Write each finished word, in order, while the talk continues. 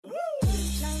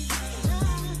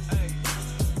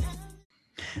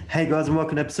Hey guys, and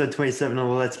welcome to episode 27 of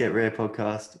the Let's Get Rare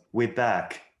podcast. We're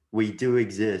back. We do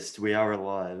exist. We are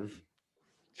alive.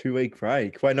 2 week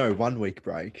break. Wait, no, 1 week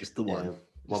break. Just the one. Yeah,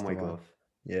 one week off.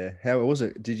 Yeah. How was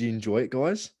it? Did you enjoy it,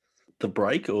 guys? The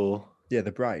break or Yeah,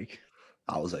 the break.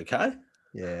 I was okay.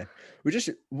 Yeah.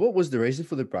 What was the reason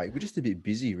for the break? We're just a bit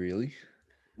busy, really.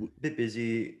 Bit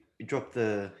busy. We dropped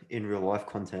the in real life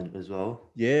content as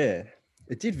well. Yeah.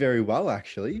 It did very well,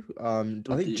 actually. I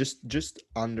think did. just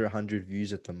under 100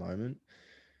 views at the moment.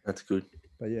 That's good.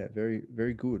 But yeah, very,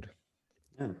 very good.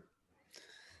 Yeah.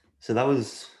 So that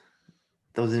was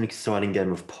an exciting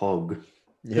game of Pog.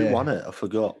 Yeah. Who won it? I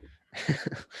forgot.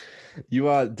 You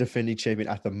are defending champion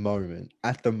at the moment.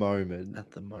 At the moment.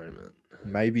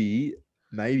 Maybe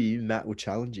Matt will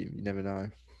challenge him. You never know.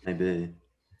 Maybe.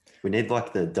 We need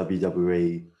like the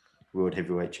WWE World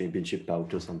Heavyweight Championship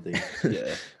belt or something.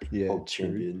 Yeah. Yeah, Pog true.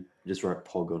 champion. Just write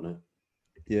Pog on it.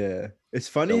 Yeah, it's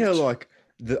funny how like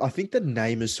I think the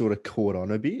name has sort of caught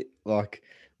on a bit. Like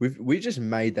we just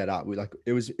made that up.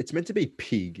 It's meant to be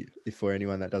pig. If for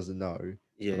anyone that doesn't know,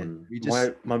 Yeah. we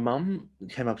just My mum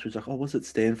came up to me, was like, "Oh, what's it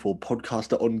stand for?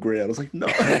 Podcaster on ground." I was like, "No,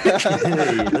 Hey,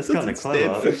 that's kind of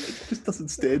clever. It just doesn't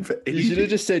stand for anything." you should have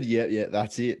just said yeah.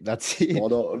 That's it.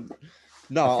 Spot on.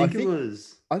 No, I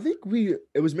think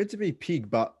it was meant to be pig,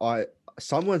 but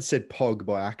someone said pog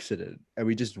by accident, and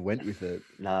we just went with it.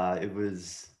 Nah, it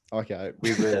was. Okay.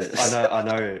 We were. I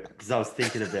know, because I was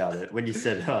thinking about it when you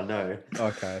said, it, "Oh no."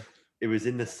 Okay. It was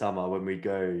in the summer when we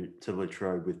go to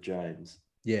Latrobe with James,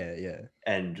 Yeah.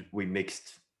 and we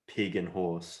mixed pig and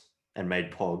horse and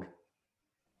made Pog.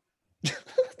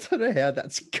 I don't know how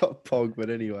that's got pog, but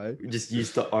anyway. We just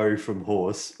used the O from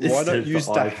horse. Why instead not of use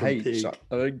the I from H? pig.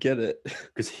 I don't get it.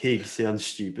 Because Hig sounds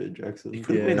stupid, Jackson. It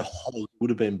could have been Yeah. a hog. Would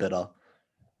have been better.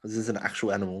 This is an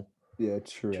actual animal. Yeah,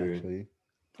 true. True. Actually.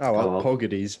 Oh well, well. pog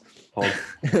it is.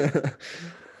 Pog.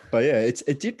 But yeah,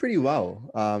 it did pretty well.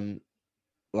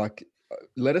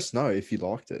 Let us know if you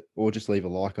liked it, or just leave a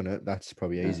like on it. That's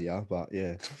probably easier. But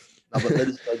yeah. No, but let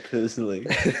us know personally.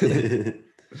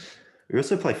 We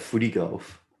also play footy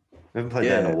golf. We haven't played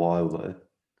that in a while though.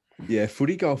 Yeah,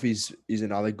 footy golf is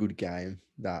another good game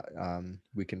that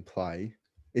we can play.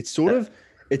 It's sort of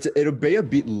it'll be a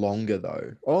bit longer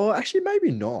though. Oh, actually,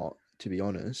 maybe not. To be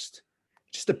honest,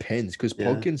 just depends because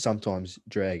pod can sometimes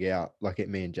drag out, like at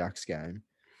me and Jack's game.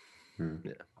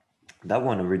 Yeah. That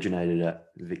one originated at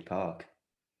Vic Park.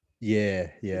 Yeah.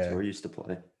 That's where we used to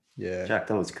play. Yeah. Jack,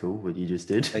 that was cool what you just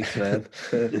did. Thanks, man.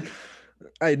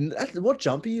 Hey, what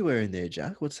jumper are you wearing there,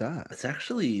 Jack? What's that? It's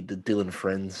actually the Dylan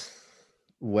Friends.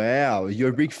 Wow, you're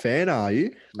a big fan, are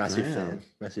you? Massive Yeah. fan.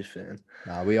 Massive fan.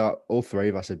 Nah, we are. All three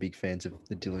of us are big fans of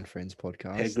the Dylan Friends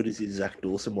podcast. How good is the Zach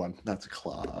Dawson one? That's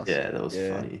class. Yeah, that was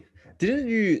Yeah. funny. Didn't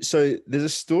you? So there's a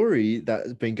story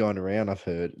that's been going around. I've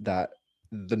heard that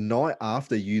the night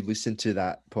after you listened to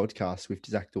that podcast with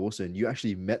Zach Dawson, you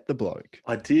actually met the bloke.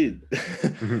 I did.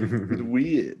 It's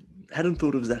weird. Hadn't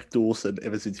thought of Zach Dawson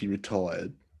ever since he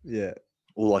retired. Yeah.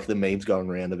 Or like the memes going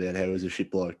around about how he was a shit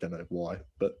bloke. Don't know why.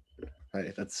 But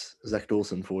hey, that's Zach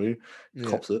Dawson for you. Yeah.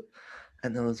 Cops it.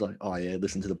 And then I was like, oh yeah,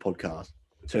 listen to the podcast.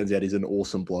 Turns out he's an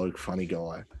awesome bloke, funny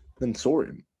guy. Then saw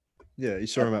him. Yeah, you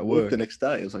saw him at work. The next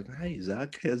day. I was like, hey,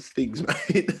 Zach, how's things,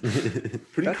 mate?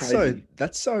 Pretty That's crazy.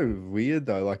 that's so weird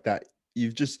though. Like that,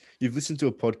 you've listened to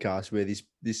a podcast where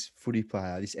this footy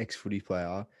player, this ex-footy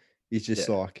player, is just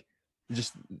like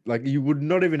you would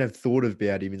not even have thought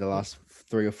about him in the last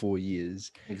 3 or 4 years.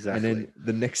 Exactly. And then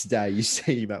the next day you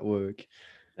see him at work.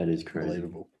 That is crazy.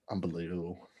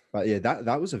 Unbelievable. But yeah,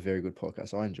 that was a very good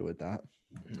podcast. I enjoyed that.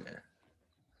 Yeah.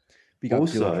 Big up Dylan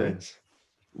Also, Friends.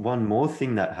 one more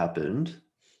thing that happened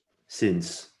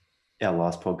since our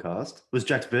last podcast was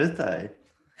Jack's birthday.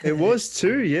 It was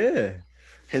too, yeah.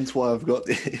 Hence why I've got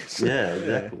this. Yeah,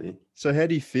 exactly. So how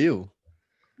do you feel?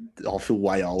 I feel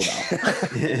way older.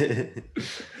 I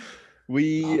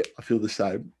feel the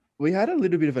same. We had a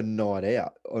little bit of a night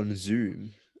out on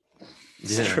Zoom.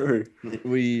 It's Yeah. true.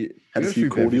 We Had a got few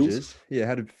cordials. beverages. Yeah,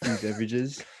 had a few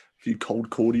beverages. A few cold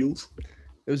cordials.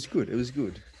 It was good.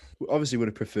 We obviously would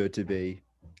have preferred to be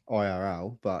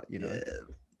IRL, but you know, Yeah. it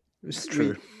was It's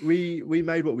true. We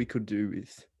made what we could do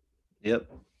with. Yep.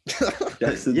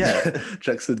 Jackson, Yeah.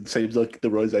 Jackson seems like the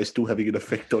rose is still having an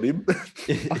effect on him.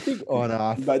 I think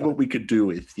on He made what we could do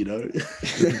with, you know.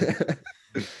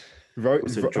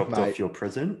 Also dropped off your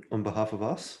present on behalf of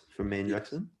us from me and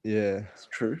Jackson. Yeah. It's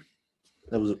true.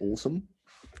 That was awesome.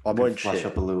 I Can won't flash share.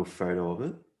 up a little photo of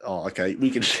it. Oh, okay.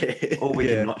 We can share. Or we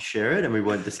Yeah. can not share it and we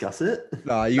won't discuss it.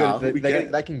 Nah,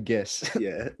 they can guess.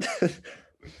 Yeah.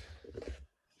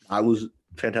 I was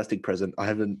fantastic present. I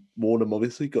haven't worn them,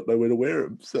 obviously. Got nowhere to wear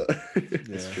them. So Yeah.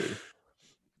 It's true.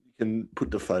 can put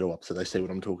the photo up so they see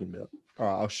what I'm talking about. All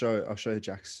right, I'll show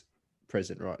Jack's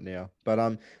present right now.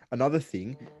 But another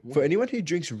thing for anyone who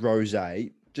drinks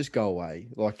rosé, just go away.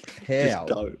 Like Just how?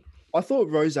 don't. I thought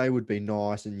rosé would be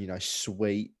nice and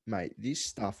sweet, mate. This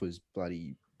stuff was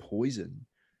bloody poison.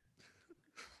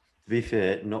 To be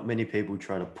fair, not many people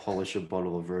try to polish a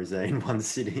bottle of rosé in one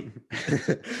sitting.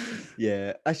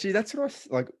 Yeah, actually, that's what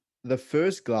like. The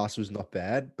first glass was not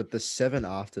bad, but the 7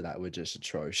 after that were just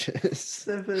atrocious.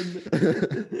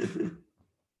 7.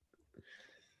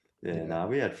 Yeah. Nah,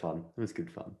 we had fun. It was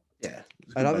good fun. Yeah.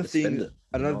 It's a good way to spend it.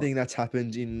 Another thing that's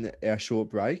happened in our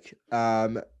short break,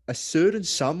 a certain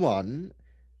someone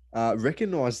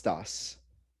recognized us,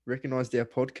 recognized our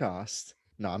podcast.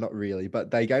 No, not really,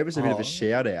 but they gave us a bit of a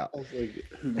shout out. I was like,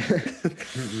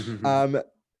 who?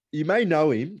 You may know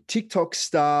him, TikTok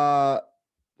star.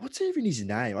 What's even his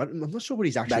name? I'm not sure what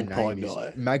his actual Magpie name guy.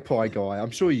 is. Magpie guy. I'm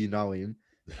sure you know him.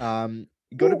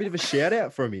 Got a bit of a shout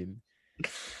out from him.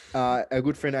 Our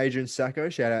good friend Adrian Sacco.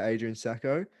 Shout out Adrian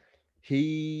Sacco.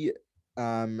 He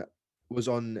was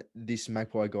on this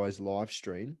Magpie guy's live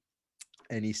stream,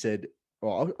 and he said,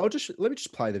 "Well, let me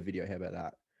just play the video. How about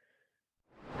that?"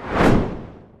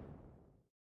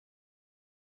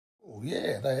 Oh,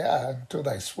 yeah, they are until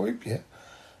they swoop you.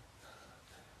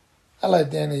 Hello,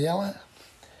 Danny Yellow.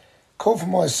 Call for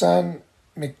my son,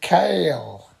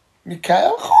 Mikhail.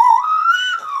 Mikhail?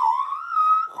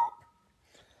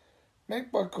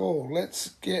 Make my call. Let's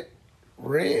get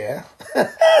rare.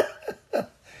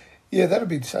 Yeah, that'll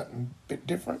be something a bit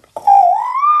different.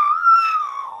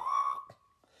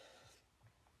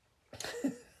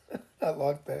 I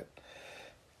like that.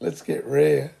 Let's get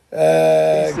rare.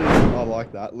 I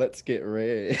like that. Let's get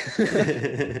rare.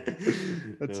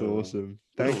 That's Oh, awesome.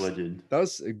 What a Thanks. legend. That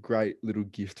was a great little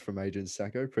gift from Adrian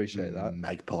Sacco. Appreciate that.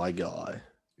 Magpie guy.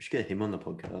 We should get him on the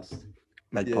podcast.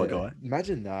 Magpie guy.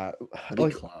 Imagine that. That'd be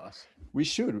Like, class. we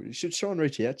should try and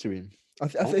reach out to him. I I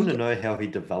think. want to know how he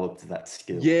developed that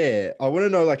skill. Yeah, I want to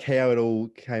know like how it all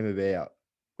came about.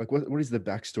 Like, what is the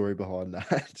backstory behind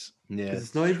that? Yeah. 'Cause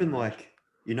it's not even like,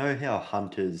 you know how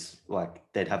hunters, like,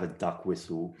 they'd have a duck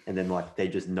whistle and then, like, they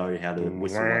just know how to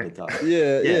whistle like a duck.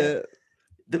 Yeah.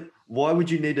 Why would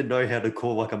you need to know how to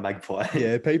call like a magpie?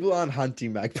 Yeah, people aren't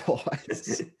hunting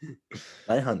magpies.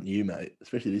 They hunt you, mate,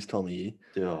 especially this time of year.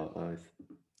 Oh,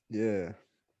 Yeah,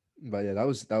 but yeah, that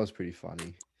was pretty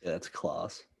funny. Yeah, that's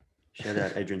class. shout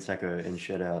out Adrian Sacco and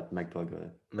shout out Magpie Guy.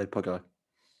 Magpie guy.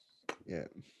 Yeah,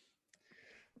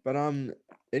 but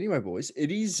anyway, boys,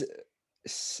 it's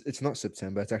not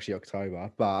September. It's actually October,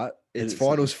 but it's is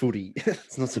finals footy.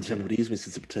 It's not September, but it is Mr.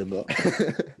 September.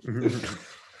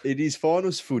 It is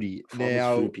finals footy. Finals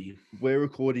Now foopy. we're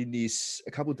recording this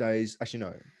a couple days. Actually,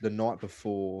 no, the night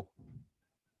before.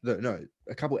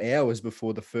 A couple hours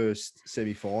before the first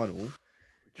semi-final.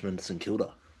 Richmond St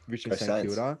Kilda. Richmond Go St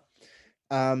Saints.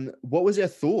 Kilda. What was our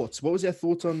thoughts? What was our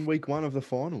thoughts on week 1 of the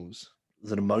finals? It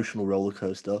was an emotional roller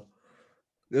coaster.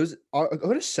 I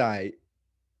gotta say,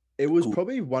 it was Cool.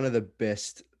 probably one of the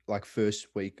best like first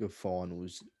week of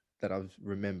finals that I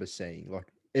remember seeing. Like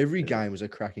every Yeah. game was a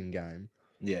cracking game.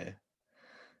 Yeah.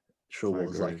 Sure I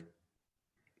was. agree.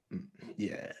 Like,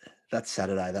 yeah. That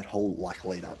Saturday, that whole like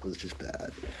lead up was just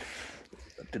bad.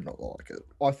 I did not like it.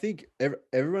 I think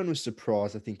everyone was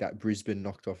surprised. I think that Brisbane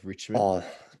knocked off Richmond. Oh,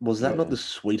 was that Yeah. not the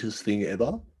sweetest thing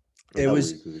ever? It That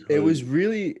was. good. It was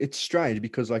really. It's strange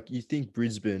because like you think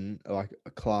Brisbane are like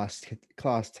a class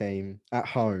team at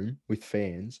home with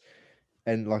fans,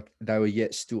 and like they were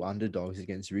yet still underdogs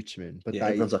against Richmond. But Yeah,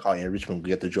 everyone's like, oh yeah, Richmond will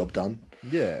get the job done.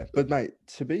 but mate,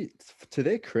 to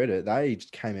their credit, they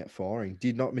just came out firing.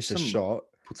 Did not miss a Some- shot.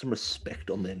 Put some respect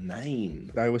on their name.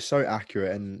 They were so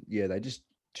accurate, and yeah, they just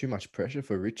too much pressure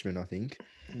for Richmond, I think.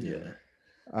 Yeah.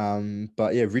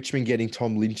 But yeah, Richmond getting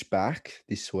Tom Lynch back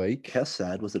this week. How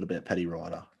sad was it about Paddy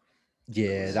Ryder?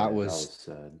 Yeah, that was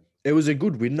sad. it. Was a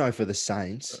good win though for the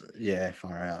Saints. Yeah,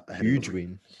 far out. They had Huge a-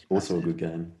 win. Also a good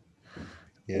game. All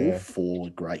Yeah. 4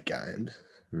 great games.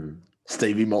 Hmm.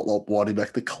 Stevie Motlop winding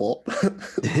back the clop.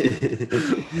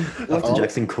 After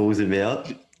Jackson calls him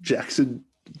out. Jackson,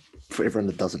 for everyone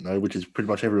that doesn't know, which is pretty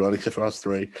much everyone except for us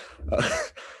 3,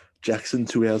 Jackson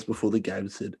 2 hours before the game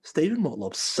said, Stephen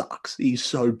Motlop sucks. He's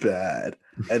so bad.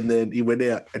 And then he went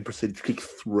out and proceeded to kick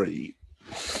 3.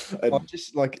 And I'm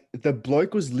just like the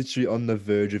bloke was literally on the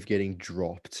verge of getting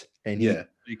dropped, and yeah,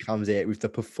 he comes out with the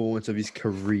performance of his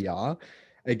career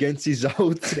against his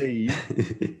old team.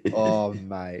 Oh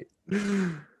mate,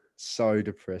 so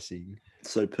depressing.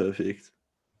 so perfect.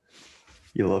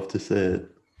 You love to see it.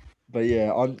 But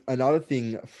yeah, another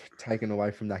thing taken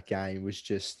away from that game was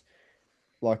just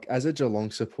like as a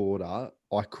Geelong supporter,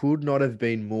 I could not have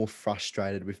been more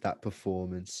frustrated with that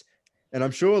performance. And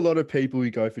I'm sure a lot of people who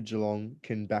go for Geelong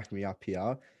can back me up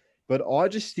here. But I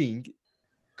just think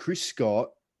Chris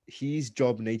Scott, his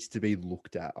job needs to be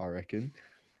looked at, I reckon.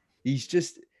 He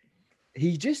just,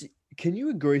 can you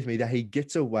agree with me that he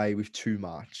gets away with too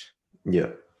much?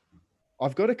 Yeah.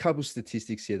 I've got a couple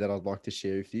statistics here that I'd like to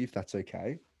share with you, if that's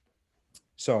okay.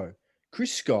 So,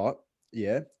 Chris Scott,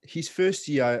 yeah, his first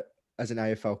year as an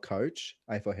AFL coach,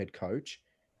 AFL head coach,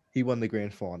 he won the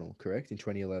grand final, correct, in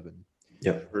 2011.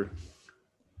 Yeah.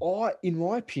 In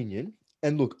my opinion,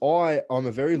 and look, I'm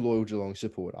a very loyal Geelong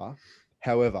supporter.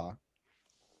 However,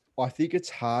 I think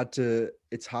it's hard to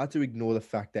ignore the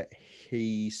fact that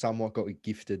he somewhat got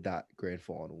gifted that grand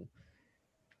final.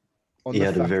 He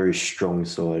had a very strong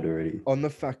side already. On the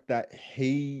fact that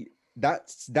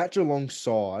that Geelong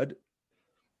side,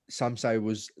 some say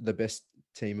was the best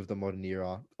team of the modern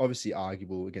era, obviously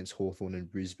arguable against Hawthorn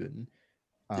and Brisbane,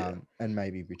 and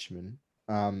maybe Richmond.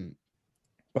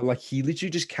 But like he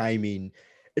literally just came in.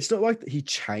 It's not like he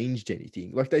changed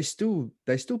anything. Like they still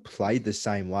played the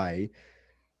same way.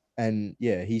 And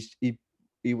yeah,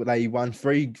 they won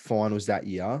 3 finals that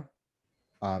year.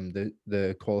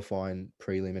 The qualifying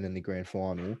prelim and then the grand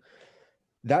final.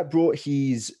 That brought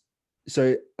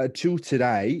so until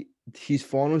today, his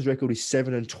finals record is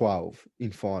 7-12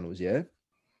 in finals. Yeah,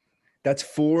 that's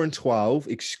 4-12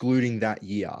 excluding that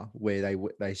year where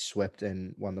they swept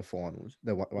and won the finals.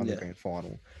 They won the grand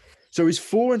final. So he's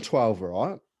 4-12,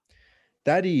 right?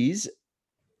 That is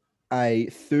a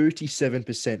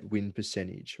 37% win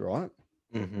percentage, right?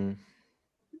 Mm-hmm.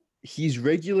 His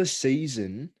regular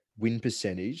season win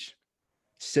percentage,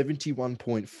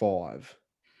 71.5.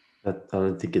 I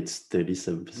don't think it's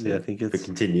 37%. Yeah, I think it's... But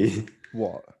continue.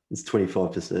 What? It's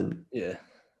 25%. Yeah.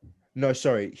 No,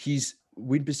 sorry. His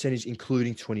win percentage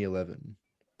including 2011.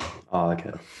 Oh,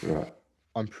 okay. Right.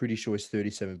 I'm pretty sure it's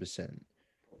 37%.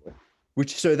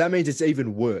 So that means it's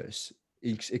even worse,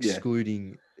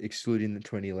 excluding the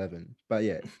 2011. But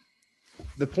yeah,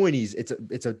 the point is, it's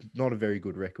not a very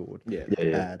good record. Yeah.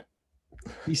 Bad.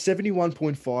 He's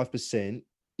 71.5%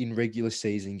 in regular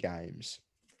season games.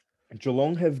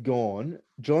 Geelong have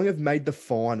made the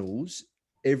finals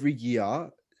every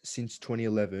year since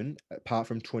 2011, apart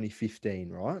from 2015,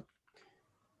 right?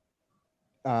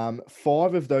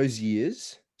 5 of those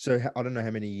years, so I don't know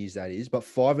how many years that is, but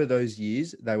 5 of those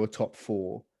years they were top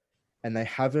 4, and they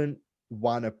haven't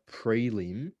won a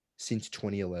prelim since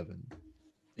 2011.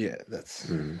 Yeah,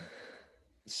 that's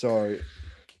so.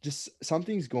 Just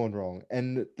something's gone wrong,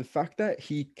 and the fact that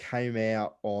he came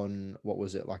out on what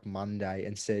was it, like Monday,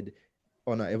 and said,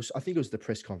 "Oh no, I think it was the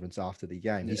press conference after the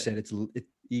game." He said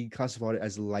he classified it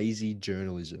as lazy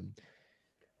journalism.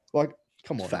 Like,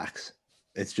 come on, facts.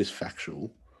 It's just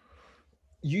factual.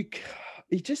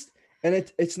 It's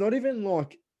not even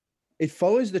like it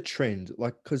follows the trend.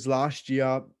 Like, because last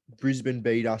year Brisbane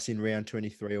beat us in round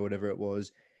 23 or whatever it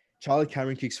was. Charlie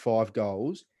Cameron kicks 5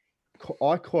 goals.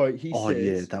 I quote, he says...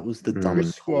 yeah, that was the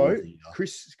dumbest quote.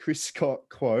 Chris Scott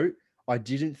quote, "I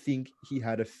didn't think he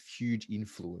had a huge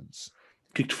influence."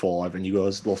 Kicked 5 and you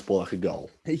guys lost by like a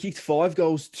goal. He kicked 5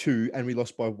 goals too, and we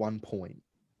lost by 1 point.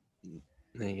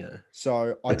 There you go.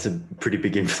 So that's a pretty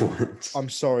big influence. I'm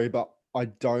sorry, but I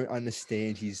don't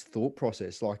understand his thought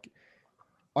process. Like,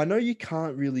 I know you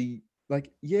can't really...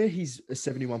 Like, yeah, he's a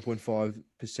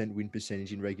 71.5% win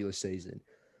percentage in regular season.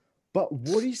 But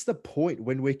what is the point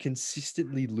when we're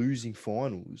consistently losing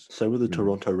finals? So were the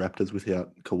Toronto Raptors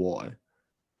without Kawhi.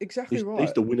 Exactly right. They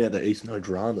used to win out the East, no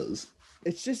dramas.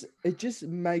 It just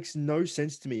makes no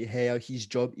sense to me how his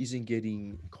job isn't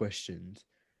getting questioned.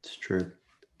 It's true.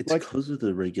 It's because of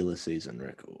the regular season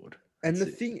record. And the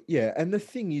thing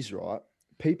is, right,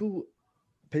 people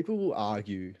will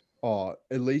argue, oh,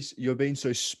 at least you're being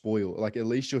so spoiled. Like, at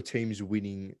least your team's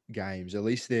winning games. At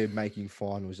least they're making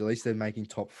finals. At least they're making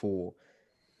top 4.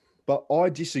 But I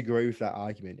disagree with that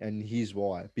argument. And here's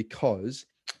why. Because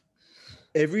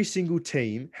every single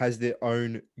team has their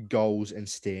own goals and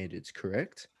standards,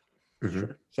 correct?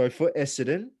 Mm-hmm. So for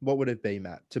Essendon, what would it be,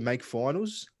 Matt? To make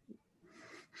finals?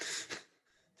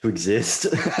 To exist. To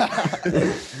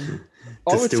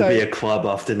still be a club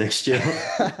after next year.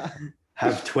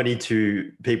 Have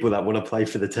 22 people that want to play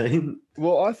for the team.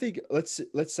 Well, I think let's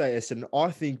say Essendon.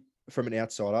 I think from an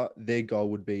outsider, their goal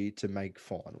would be to make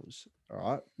finals. All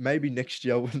right, maybe next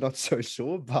year we're not so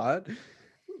sure, but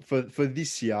for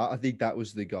this year, I think that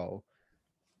was the goal.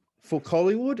 For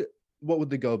Collingwood, what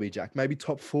would the goal be, Jack? Maybe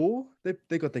top 4.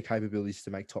 They got the capabilities to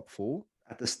make top 4.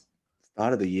 At the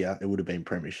start of the year, it would have been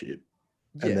premiership,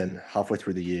 and then halfway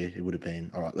through the year, it would have been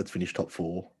all right. Let's finish top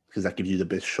 4 because that gives you the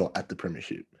best shot at the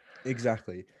premiership.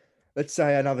 Exactly. let's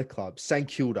say another club, St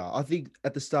Kilda. I think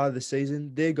at the start of the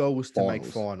season, their goal was to make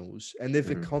Finals. finals, and they've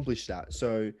Mhm. accomplished that.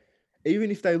 So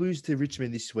even if they lose to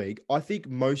Richmond this week, I think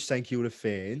most St Kilda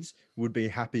fans would be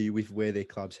happy with where their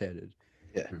club's headed.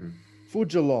 Yeah. Mhm. For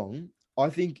Geelong, I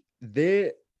think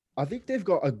they've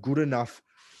got a good enough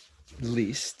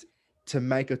list to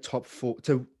make a top four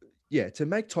to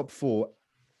make top four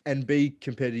and be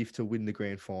competitive to win the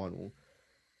grand final.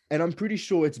 And I'm pretty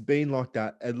sure it's been like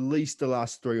that at least the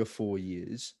last 3 or 4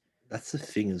 years. That's the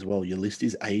thing as well. Your list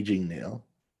is aging now.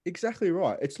 Exactly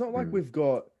right. It's not like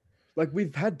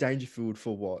we've had Dangerfield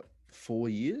for what, 4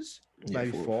 years, Yeah,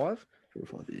 maybe 5, 4 or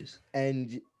 5 years.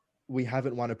 and we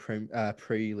haven't won a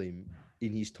prelim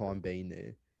in his time being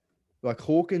there. Like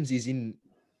Hawkins is in,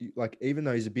 like even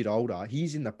though he's a bit older,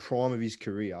 he's in the prime of his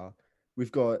career.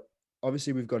 We've got a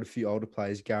few older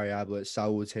players, Gary Ablett,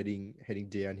 Selwood's heading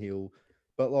downhill,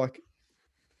 but like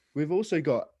we've also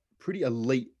got pretty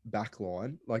elite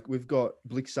backline. Like we've got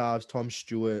Blixarves, Tom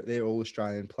Stewart, they're all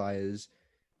Australian players,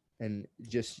 and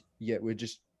we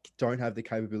just don't have the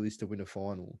capabilities to win a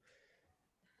final.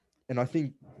 And I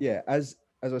think, as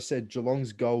I said,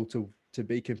 Geelong's goal to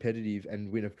be competitive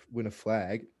and win a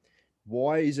flag.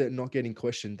 Why is it not getting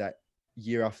questioned that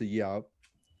year after year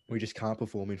we just can't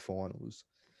perform in finals?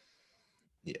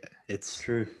 Yeah, it's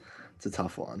True. It's a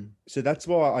tough one. So that's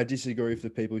why I disagree with the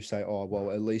people who say, "Oh, well,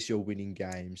 at least you're winning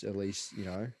games. At least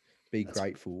be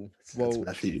grateful." That's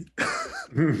Matthew.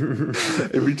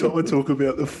 Every time I talk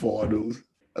about the finals,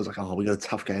 I was like, "Oh, we got a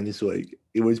tough game this week."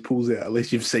 He always pulls out. At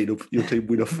least you've seen your team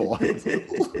win a final.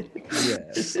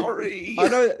 Yeah, sorry. I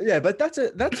know. Yeah, but that's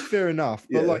fair enough.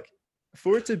 But Yeah. like,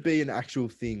 for it to be an actual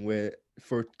thing where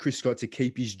for Chris Scott to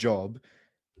keep his job,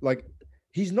 like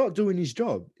he's not doing his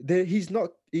job. He's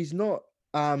not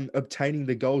obtaining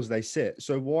the goals they set.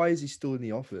 So why is he still in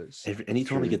the office?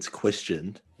 Anytime he gets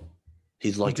questioned,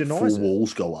 he's like denies full it.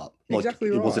 walls go up. Like Exactly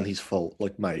it wasn't right. his fault.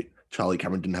 Like, mate, Charlie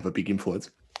Cameron didn't have a big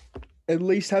influence. At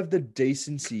least have the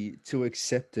decency to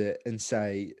accept it and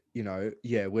say,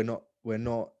 we're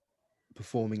not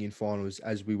performing in finals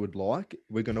as we would like.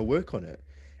 We're going to work on it.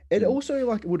 It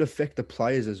also would affect the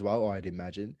players as well, I'd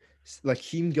imagine. Like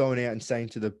him going out and saying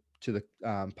to the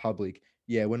public,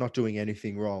 yeah, we're not doing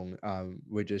anything wrong.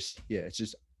 We're just, it's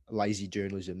just lazy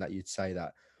journalism that you'd say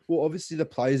that. Well, obviously the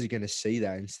players are going to see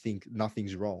that and think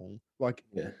nothing's wrong. Like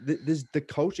the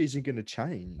culture isn't going to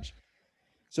change.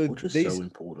 So Which is so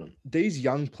important. These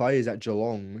young players at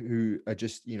Geelong who are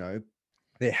just,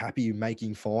 they're happy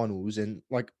making finals and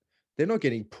like they're not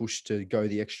getting pushed to go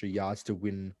the extra yards to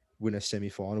win a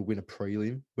semi-final, win a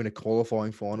prelim, win a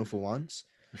qualifying final for once.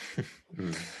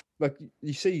 Like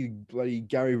you see bloody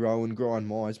Gary Rowan, Brian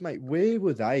Myers, mate, where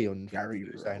were they on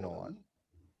Thursday night?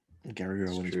 Gary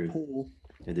Rowan is poor.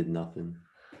 They did nothing.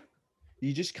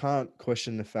 You just can't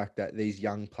question the fact that these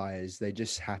young players, they're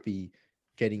just happy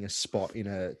getting a spot in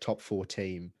a top 4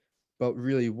 team. But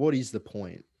really, what is the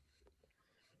point?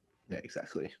 Yeah,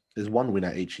 exactly. There's one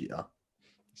winner each year.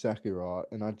 Exactly right.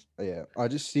 And I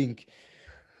just think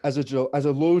as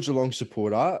a loyal Geelong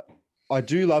supporter, I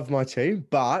do love my team,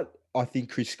 but I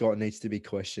think Chris Scott needs to be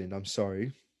questioned. I'm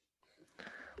sorry.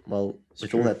 Well,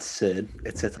 with all that said,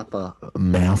 it sets up a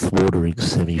mouth-watering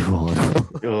semi-final.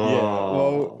 Yeah,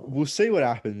 well, we'll see what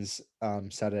happens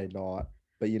Saturday night.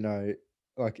 But,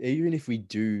 like even if we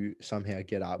do somehow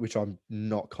get up, which I'm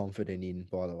not confident in,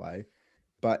 by the way,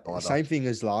 but same thing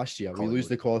as last year. We lose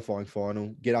the qualifying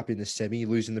final, get up in the semi,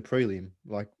 losing the prelim.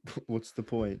 Like, what's the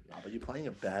point? No, but you're playing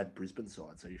a bad Brisbane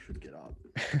side, so you should get up.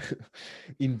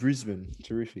 In Brisbane,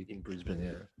 terrific. In Brisbane,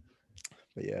 yeah.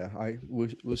 But yeah,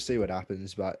 we'll see what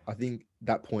happens. But I think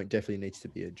that point definitely needs to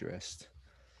be addressed.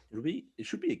 It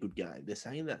should be a good game. They're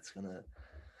saying that's gonna.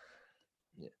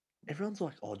 Yeah, everyone's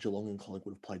like, "Oh, Geelong and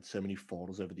Collingwood have played so many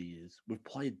finals over the years. We've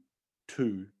played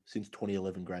 2 since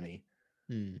 2011, Granny."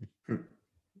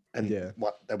 And they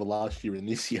were last year and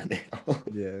this year now.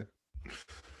 Yeah.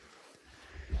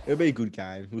 It'll be a good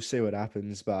game. We'll see what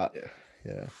happens, but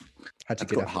yeah. It's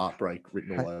got heartbreak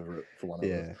written all over it for one of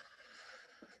them.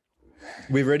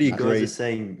 We've already agreed. You guys are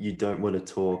saying you don't want to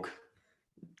talk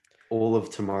all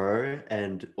of tomorrow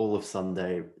and all of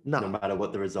Sunday, no matter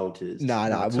what the result is.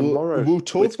 No. Tomorrow we'll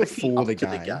talk before the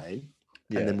game.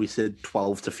 And then we said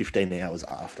 12 to 15 hours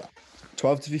after.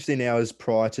 12 to 15 hours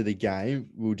prior to the game,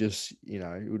 we'll just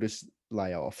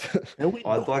lay off.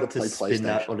 I'd like to spin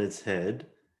that on its head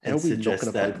and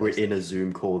suggest that we're in a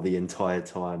Zoom call the entire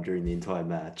time during the entire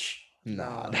match.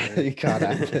 No, you can't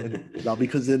happen. No,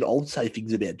 because then I'll say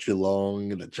things about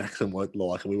Geelong and that Jackson won't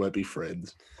like and we won't be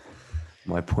friends.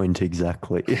 My point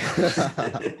exactly.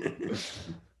 A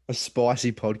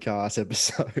spicy podcast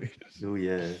episode. Oh,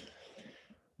 yeah.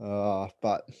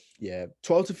 But yeah,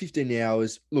 12 to 15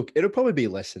 hours. Look, it'll probably be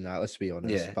less than that. Let's be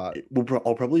honest. Yeah, But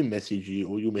I'll probably message you,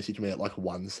 or you'll message me at like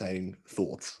 1 saying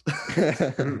thoughts.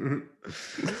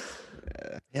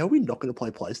 How are we not going to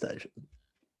play PlayStation?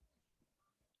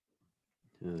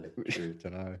 True.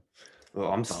 don't know.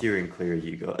 Well, I'm steering clear of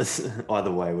you guys.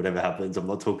 Either way, whatever happens, I'm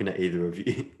not talking to either of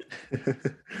you.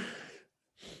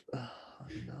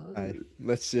 No. Hey,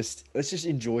 let's just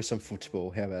enjoy some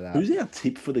football. How about that? Who's our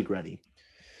tip for the granny?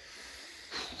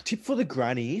 Tip for the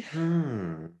granny?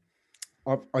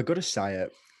 I got to say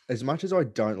it. As much as I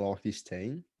don't like this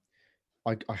team,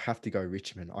 I have to go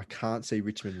Richmond. I can't see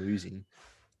Richmond losing.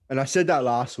 And I said that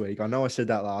last week. I know I said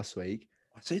that last week.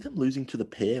 I see them losing to the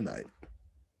pair, mate.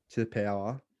 To the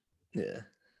Power. Yeah.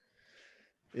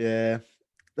 Yeah.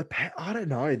 I don't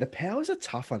know. The Power's a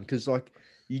tough one because, like,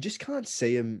 you just can't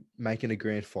see them making a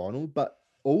grand final, but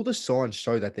all the signs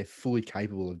show that they're fully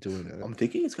capable of doing it. I'm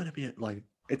thinking it's going to be like,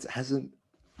 it hasn't,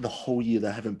 the whole year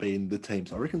they haven't been the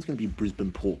teams. I reckon it's going to be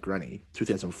Brisbane Port Granny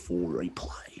 2004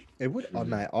 replay. It would,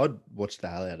 mate, I'd watch the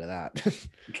hell out of that.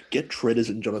 Get Treaders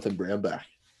and Jonathan Brown back.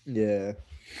 Yeah.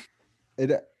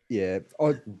 It'd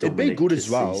be good as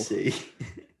well.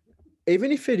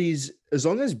 Even if it is, as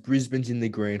long as Brisbane's in the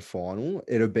grand final,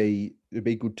 it'd be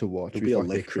good to watch. It'll be with,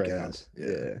 electric their crowd. as.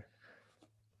 Yeah.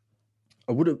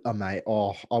 I would have, mate.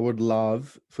 Oh, I would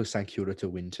love for St Kilda to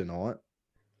win tonight.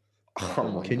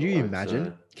 Can you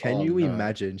imagine?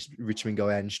 Imagine Richmond go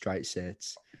out in straight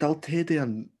sets? They'll tear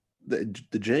down the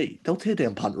G. They'll tear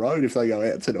down Punt Road if they go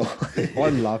out tonight. I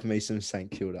love me some St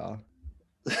Kilda.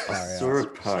 I saw a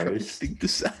post. Thing to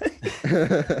say.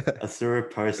 I saw a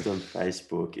post on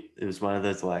Facebook. It was one of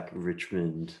those like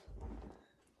Richmond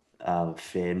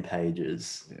fan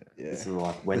pages. Yeah. So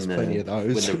like when There's plenty of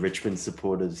those. when the Richmond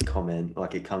supporters comment,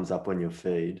 like it comes up on your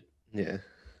feed. Yeah.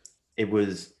 It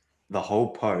was the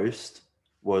whole post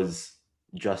was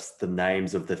just the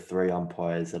names of the 3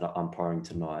 umpires that are umpiring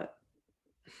tonight.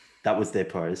 That was their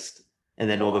post. And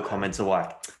then all the comments are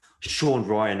like, Sean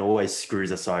Ryan always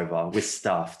screws us over. We're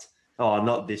stuffed. Oh,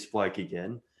 not this bloke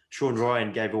again. Sean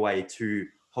Ryan gave away 2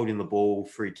 holding the ball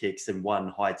free kicks and 1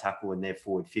 high tackle in their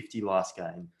forward 50 last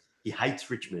game. He hates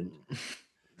Richmond.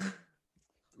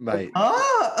 Mate.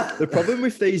 The problem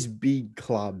with these big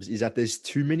clubs is that there's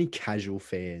too many casual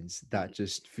fans that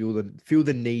just feel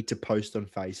the need to post on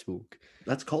Facebook.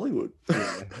 That's Collingwood.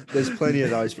 Yeah. There's plenty of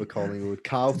those for Collingwood.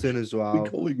 Carlton as well.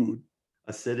 Collingwood.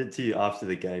 I said it to you after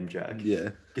the game, Jack. Yeah.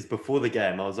 Because before the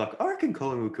game, I was like, I reckon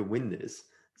Collingwood could win this.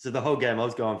 So the whole game, I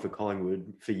was going for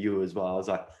Collingwood for you as well. I was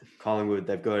like, Collingwood,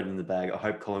 they've got it in the bag. I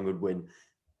hope Collingwood win.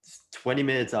 20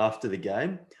 minutes after the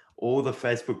game, all the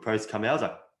Facebook posts come out. I was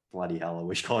like, bloody hell, I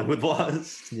wish Collingwood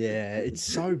lost. Yeah, it's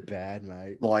so bad,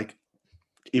 mate. Like,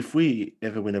 if we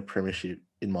ever win a premiership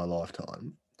in my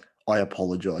lifetime, I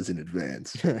apologise in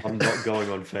advance. I'm not going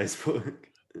on Facebook.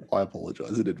 I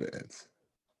apologise in advance.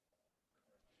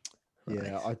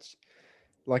 Yeah,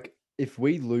 like if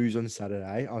we lose on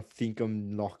Saturday, I think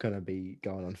I'm not gonna be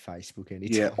going on Facebook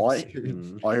anytime. Yeah,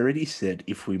 soon. I already said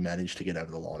if we manage to get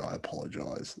over the line, I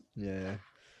apologise. Yeah.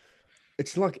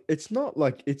 It's like it's not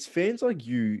like it's fans like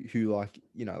you who like,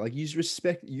 you know, like you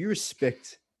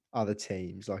respect other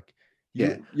teams. Like you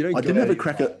don't I go did have out a of your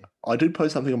crack at way. I did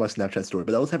post something on my Snapchat story,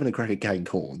 but I was having a crack at Kane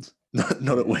Corns,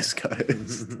 not at West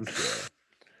Coast.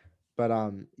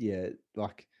 But yeah,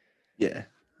 like Yeah.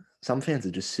 Some fans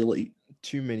are just silly.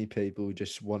 too many people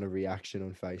just want a reaction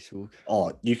on Facebook.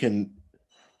 Oh, you can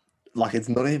like it's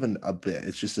not even a bet,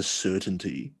 it's just a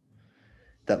certainty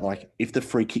that like if the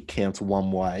free kick counts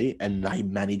one way and they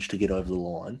manage to get over the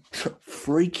line,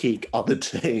 free kick other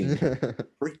team.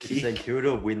 Free If St kick.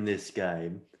 Kilda win this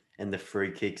game and the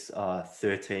free kicks are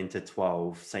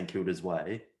 13-12 St Kilda's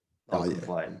way, they'll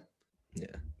complain. Yeah.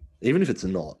 Even if it's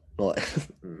not. Like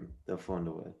They'll find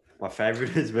a way. My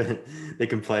favourite is when they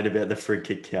complain about the free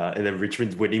kick count and then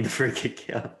Richmond's winning the free kick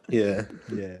count. yeah.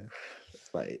 Yeah.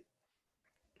 Mate.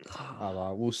 Oh,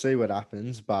 well, we'll see what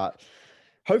happens, but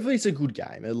hopefully it's a good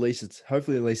game.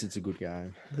 Hopefully it's a good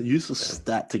game. A useless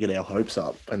stat to get our hopes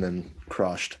up and then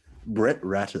crushed. Brett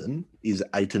Ratton is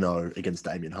 8-0 against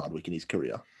Damien Hardwick in his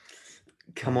career.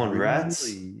 Come on, Rats.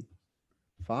 Really?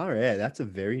 Far out. That's a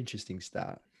very interesting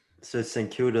stat. So St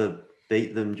Kilda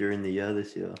beat them during the year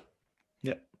this year.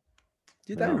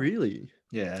 Did Wow. they really?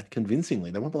 Yeah, convincingly.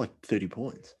 They won by like 30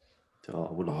 points. Oh,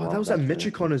 I would have Oh, loved that was at game.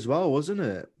 Metricon as well, wasn't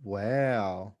it?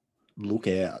 Wow. Look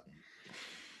out.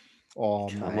 Oh,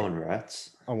 Come mate. on,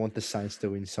 Rats. I want the Saints to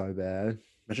win so bad.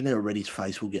 Imagine how red his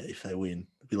face will get if they win.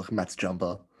 It'd be like Matt's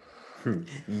jumper.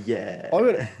 Yeah.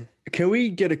 Can we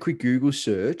get a quick Google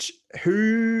search?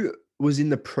 Who was in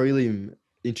the prelim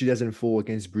in 2004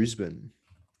 against Brisbane?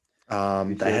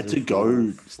 They had to go.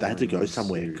 2004 They had to go final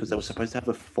somewhere because they were series. supposed to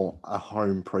have a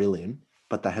home prelim,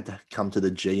 but they had to come to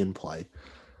the G and play.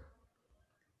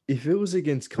 If it was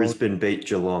against Collingwood, Brisbane beat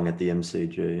Geelong at the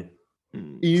MCG.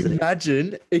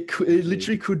 imagine it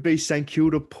literally could be St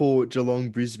Kilda, Port, Geelong,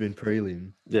 Brisbane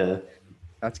prelim. Yeah,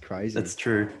 That's crazy. that's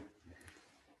true.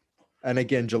 And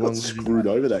again, Geelong Got screwed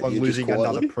over that Geelong year just losing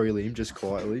another quietly. prelim just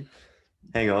quietly.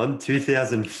 Hang on,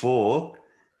 2004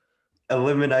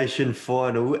 elimination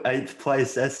final, 8th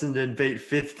place Essendon beat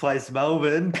 5th place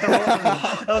Melbourne. Come on,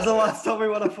 that was the last time we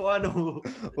won a final.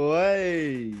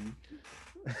 Way.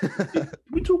 Can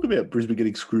we talk about Brisbane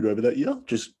getting screwed over that year,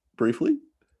 just briefly?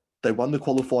 They won the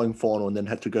qualifying final and then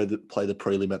had to go play the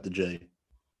prelim at the G.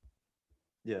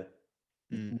 Yeah.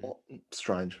 What?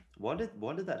 Strange. Why did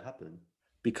that happen?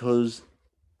 Because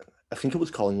I think it was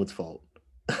Collingwood's fault.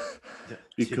 Yeah,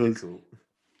 Because typical.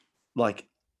 like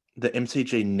the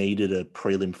MCG needed a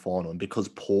prelim final, and because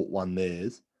Port won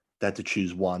theirs, they had to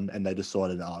choose one, and they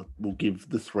decided, we'll give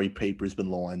the 3P Brisbane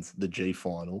Lions the G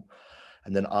final.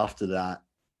 And then after that,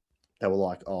 they were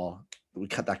like,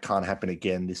 that can't happen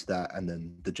again, this, that. And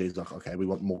then the G's like, okay, we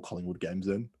want more Collingwood games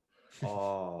then.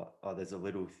 Oh, there's a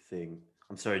little thing.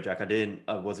 I'm sorry, Jack.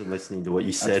 I wasn't listening to what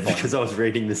you said fine. because I was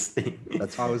reading this thing.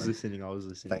 I was listening.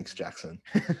 Thanks, Jackson.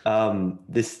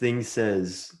 This thing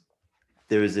says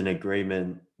there is an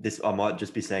agreement. I might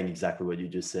just be saying exactly what you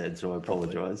just said, so I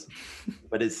apologize.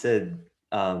 But it said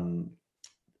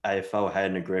AFL had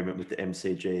an agreement with the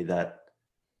MCG that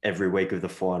every week of the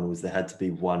finals there had to be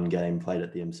one game played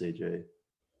at the MCG.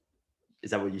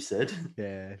 Is that what you said?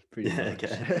 Yeah, pretty Yeah, much.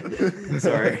 okay.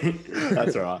 Sorry.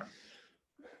 That's all right.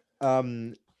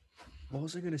 What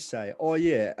was I going to say? Oh,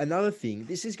 yeah. Another thing.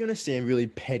 This is going to sound really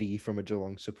petty from a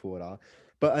Geelong supporter,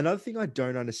 but another thing I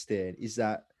don't understand is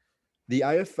that the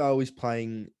AFL is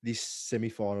playing this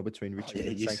semi-final between Richmond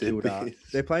and St Kilda. this.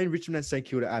 They're playing Richmond and St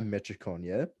Kilda at Metricon,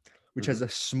 yeah, which has a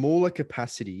smaller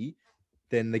capacity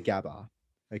than the Gabba.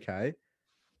 Okay.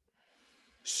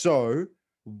 So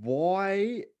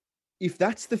why, if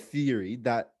that's the theory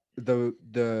that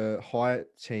the higher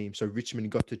team, so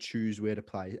Richmond got to choose where to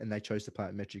play and they chose to play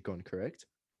at Metricon, correct?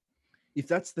 If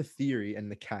that's the theory and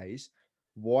the case,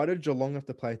 why did Geelong have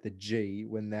to play at the G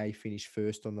when they finish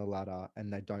first on the ladder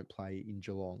and they don't play in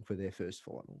Geelong for their first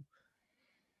final?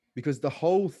 Because the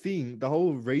whole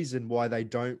reason why they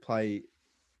don't play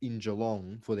in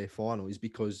Geelong for their final is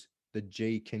because the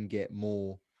G can get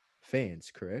more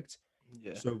fans, correct?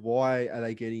 Yeah. So why are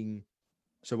they playing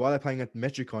at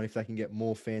Metricon if they can get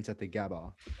more fans at the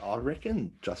Gabba? I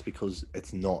reckon just because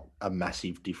it's not a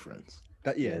massive difference.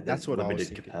 There's That's what I was limited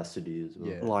thinking. capacity as well.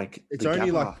 Yeah. Like It's the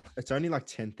only Gabba- like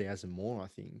 10,000 more, I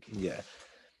think. Yeah.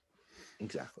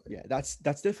 Exactly. Yeah, that's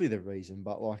definitely the reason.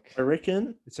 But like, I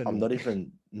reckon it's I'm not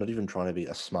even trying to be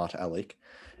a smart aleck.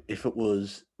 If it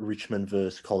was Richmond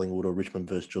versus Collingwood or Richmond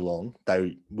versus Geelong,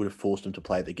 they would have forced them to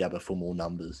play at the Gabba for more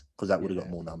numbers because that would have got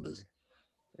more numbers.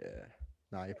 Yeah,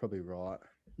 no, you're probably right.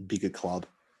 Bigger club.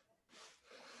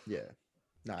 Yeah,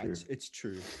 no, True. it's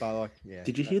true. But like, yeah.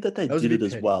 Did you hear that they that was a did it bit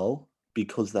as petty. well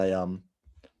because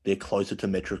they're closer to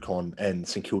Metricon and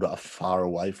St Kilda are far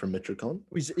away from Metricon?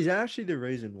 Is that actually the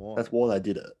reason why? That's why they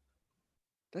did it.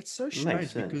 That's so makes strange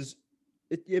sense. because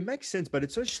it makes sense, but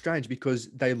it's so strange because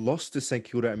they lost to St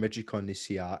Kilda at Metricon this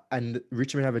year, and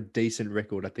Richmond have a decent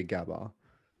record at the Gabba,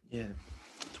 Yeah,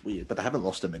 it's weird, but they haven't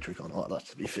lost to Metricon either.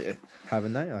 To be fair,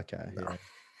 haven't they? Okay, No. yeah.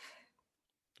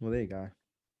 Well, there you go.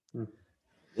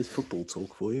 There's football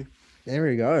talk for you. There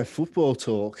we go. Football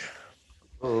talk.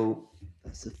 Oh,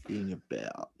 That's the thing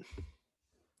about.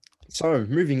 So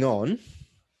moving on.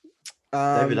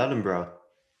 David Attenborough.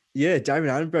 Yeah, David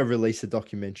Attenborough released a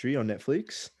documentary on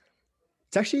Netflix.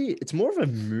 It's more of a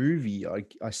movie,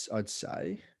 I'd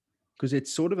say, because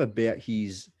it's sort of about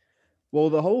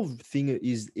the whole thing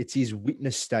is it's his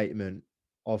witness statement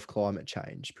of climate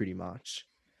change, pretty much.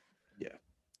 Yeah.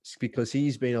 It's because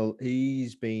he's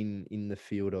been in the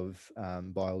field of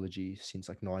biology since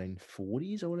like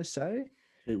 1940s, I want to say.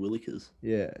 Hey, Willikers.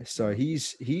 Yeah, so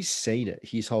he's seen it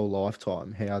his whole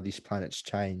lifetime, how this planet's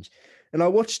changed. And I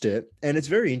watched it, and it's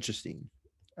very interesting.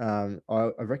 I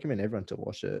recommend everyone to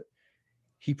watch it.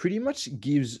 He pretty much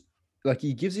gives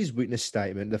his witness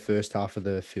statement, the first half of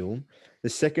the film. The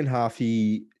second half,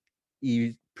 he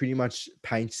pretty much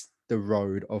paints the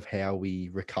road of how we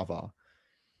recover.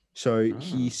 So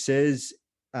he says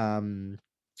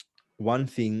one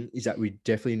thing is that we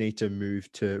definitely need to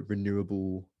move to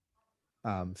renewable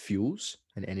fuels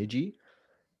and energy,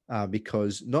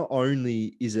 because not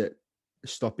only is it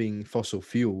stopping fossil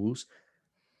fuels,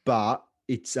 but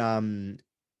it's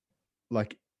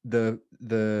like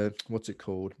the what's it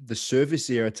called? The surface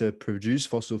area to produce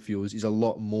fossil fuels is a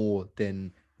lot more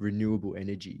than renewable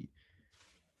energy.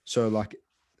 So like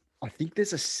I think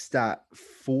there's a stat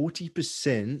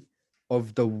 40%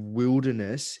 of the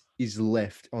wilderness is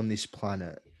left on this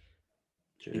planet.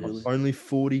 Jeez. Really? Only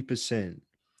 40%,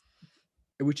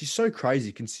 which is so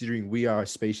crazy considering we are a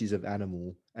species of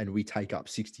animal and we take up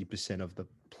 60% of the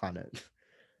planet.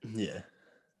 Yeah.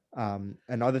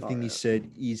 Another Oh, thing he yeah.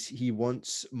 said is he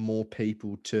wants more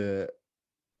people to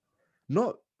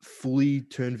not fully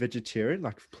turn vegetarian,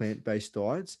 like plant-based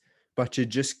diets, but to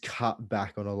just cut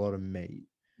back on a lot of meat.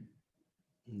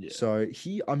 Yeah. So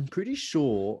I'm pretty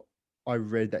sure I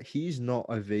read that he's not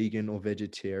a vegan or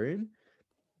vegetarian,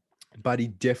 but he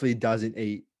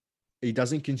definitely he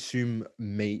doesn't consume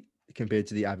meat compared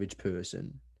to the average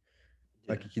person.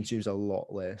 Like Yeah. he consumes a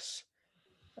lot less.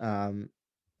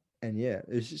 And yeah,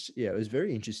 it was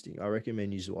very interesting. I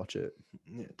recommend you watch it.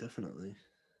 Yeah, definitely.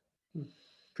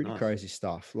 Pretty Nice. crazy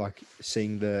stuff. Like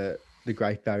seeing the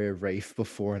Great Barrier Reef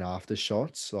before and after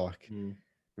shots. Like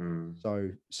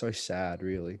Mm. so sad,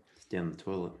 really. It's down the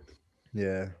toilet.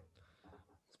 Yeah.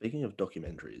 Speaking of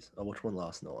documentaries, I watched one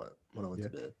last night when I went to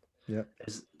bed. Yeah.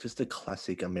 It's just a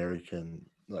classic American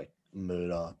like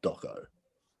murder doco.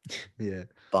 Yeah.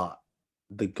 But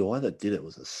the guy that did it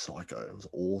was a psycho. It was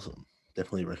awesome.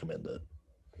 Definitely recommend it.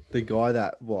 The guy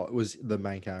that was the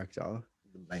main character.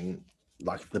 The main,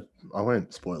 I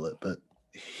won't spoil it, but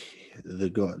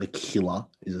the killer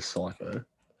is a psycho.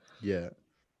 Yeah.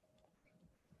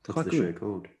 What's Quite the good. show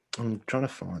called? I'm trying to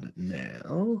find it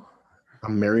now.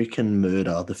 American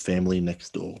Murder: The Family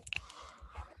Next Door.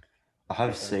 I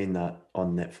have seen that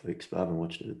on Netflix, but I haven't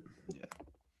watched it.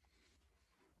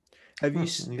 Have you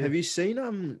There you go. have you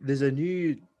seen there's a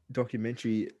new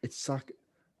documentary. It's like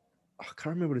I can't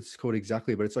remember what it's called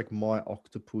exactly, but it's like My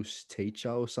Octopus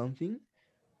Teacher or something.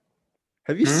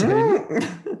 Have you seen it?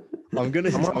 I'm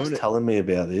gonna. Someone was telling me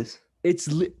about this. It's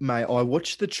lit, mate. I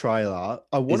watched the trailer.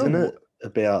 I want Isn't to. it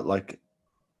about like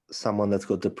someone that's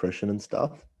got depression and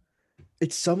stuff?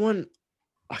 It's someone.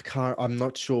 I'm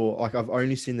not sure. Like I've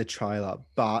only seen the trailer,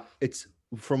 but it's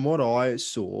from what I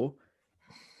saw.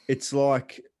 It's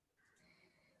like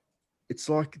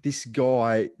this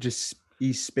guy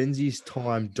he spends his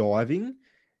time diving,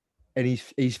 and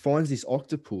he finds this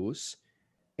octopus,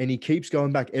 and he keeps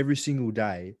going back every single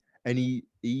day, and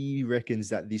he reckons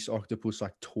that this octopus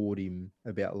like taught him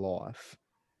about life.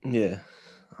 Yeah,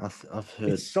 I've heard.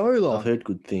 It's so like I've heard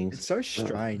good things. it's so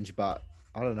strange, but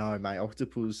I don't know, mate.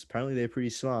 Octopus apparently they're pretty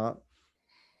smart.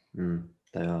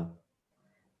 They are.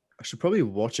 I should probably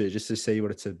watch it just to see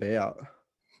what it's about.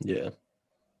 Yeah.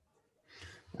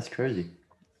 That's crazy.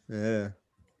 Yeah.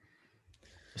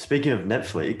 Speaking of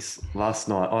Netflix, last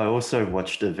night I also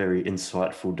watched a very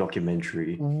insightful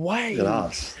documentary Wait. Look at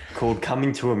us. called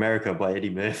Coming to America by Eddie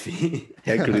Murphy.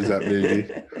 How good is that movie?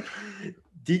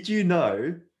 Did you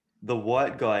know the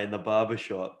white guy in the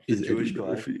barbershop, the Is Jewish Eddie guy,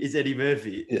 Murphy. is Eddie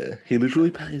Murphy? Yeah, he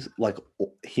literally plays like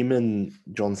him and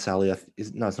John Sally.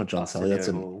 No, it's not John Sally. That's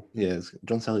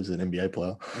John Sally's an NBA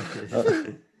player.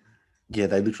 Yeah,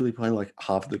 they literally play like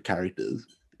half the characters.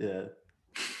 Yeah.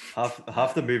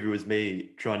 Half the movie was me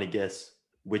trying to guess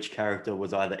which character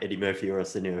was either Eddie Murphy or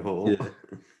Arsenio Hall. Yeah.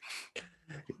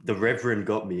 The Reverend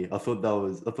got me. I thought that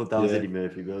was Yeah. Eddie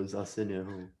Murphy, but it was Arsenio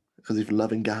Hall. Because if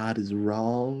loving God is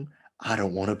wrong, I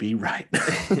don't want to be right.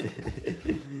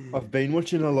 I've been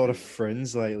watching a lot of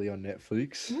Friends lately on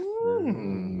Netflix.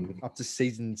 Mm. Up to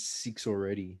season 6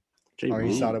 already. Gee I only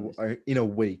whiz. started in a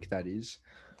week, that is.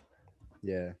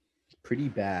 Yeah. Pretty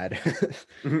bad.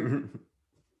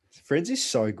 Friends is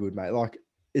so good, mate. Like,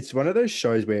 it's one of those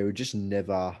shows where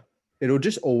it'll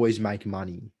just always make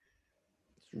money.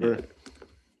 Yeah.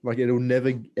 Like, it'll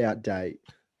never outdate.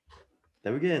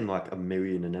 They were getting like $1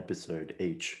 million an episode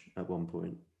each at one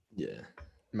point. Yeah.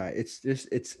 Mate,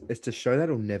 it's a show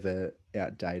that'll never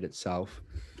outdate itself.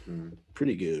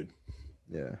 Pretty good.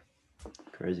 Yeah.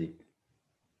 Crazy.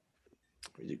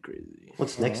 Crazy.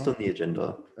 What's next on the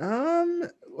agenda?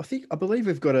 I believe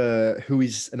we've got who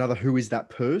is that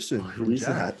person? Who is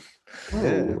that? Oh,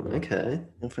 okay.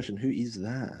 No question. Who is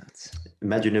that?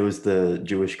 Imagine it was the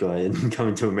Jewish guy in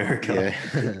Coming to America.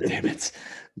 Yeah. Damn it.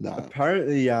 No.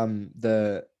 Apparently,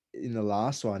 in the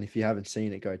last one, if you haven't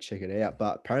seen it, go check it out.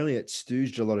 But apparently, it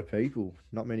stooged a lot of people.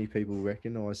 Not many people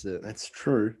recognised it. That's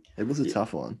true. It was a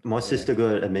tough one. My sister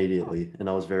got it immediately, and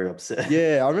I was very upset.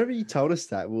 Yeah, I remember you told us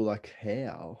that. We w're like,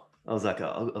 how? I was like,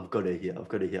 oh, I've got it here. I've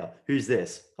got it here. Who's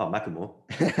this? Oh, Macklemore.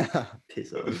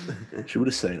 Piss off. She would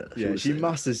have seen it. Yeah, she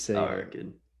must have seen I it.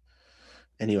 reckon.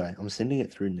 Anyway, I'm sending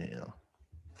it through now.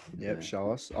 Yep, Yeah.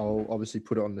 show us. I'll obviously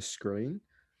put it on the screen.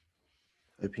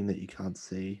 Hoping that you can't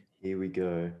see. Here we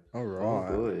go. All Oh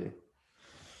right. boy.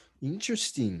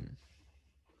 Interesting.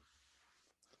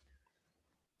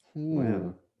 Wow.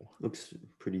 Ooh. Looks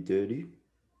pretty dirty.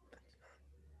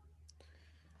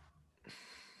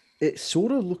 It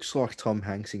sort of looks like Tom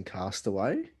Hanks in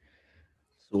Castaway,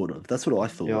 Sort of. That's what I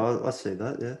thought. Yeah, I see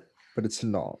that. Yeah. but it's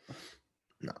not.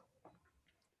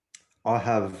 I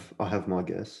have my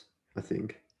guess. I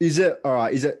think. Is it all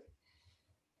right? Is it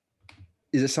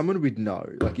someone we'd know?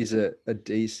 Like, is it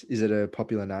is it a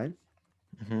popular name?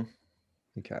 Mhm.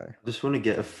 Okay. I just want to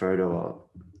get a photo up.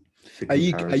 for Are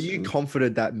you comparison.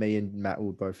 confident that me and Matt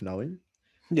will both know him?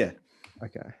 Yeah.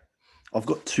 Okay. I've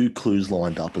got 2 clues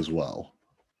lined up as well.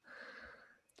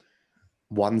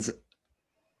 One's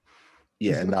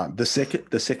and the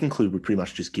second clue pretty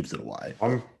much just gives it away.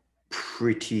 I'm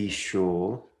pretty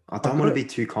sure. I I've don't got want to it- be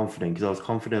too confident because I was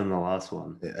confident in the last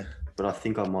one, Yeah. but I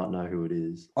think I might know who it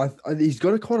is. He's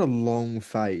got a quite a long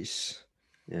face.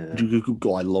 Yeah. Good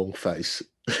guy, long face.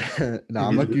 No,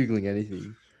 I'm not googling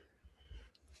anything.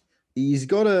 He's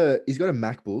got a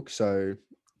MacBook, so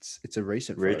it's a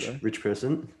recent photo. Rich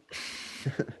person.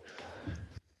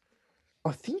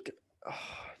 I think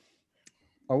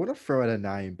I want to throw out a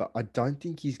name, but I don't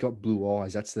think he's got blue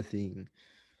eyes. That's the thing.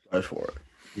 Go for it.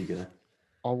 Here you go.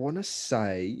 I want to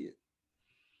say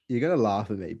you're gonna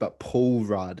laugh at me, but Paul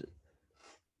Rudd.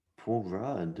 Paul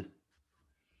Rudd.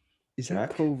 Is that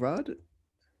Jack? Paul Rudd?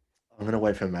 I'm gonna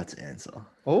wait for Matt's answer.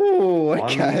 Oh,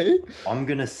 okay. I'm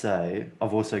gonna say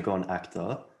I've also gone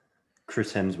actor,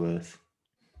 Chris Hemsworth.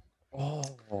 Oh,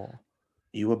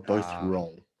 You were both Ah.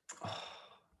 wrong.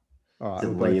 all right. Is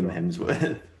it we're both Liam wrong.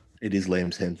 Hemsworth? It is Liam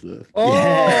Hemsworth. Oh,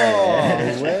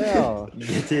 Yeah. wow.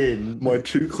 Get in. My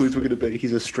 2 clues were going to be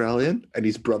he's Australian and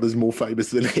his brother's more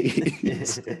famous than he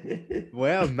is.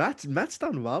 Wow, Matt's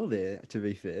done well there, to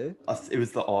be fair. It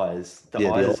was the eyes. The Yeah,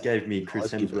 the eyes eye- gave me the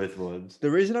Chris eyes give it. Hemsworth vibes.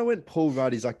 The reason I went Paul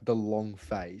Rudd is like the long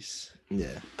face.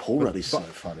 Yeah, Paul But- Rudd is so but-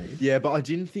 funny. Yeah, but I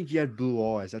didn't think he had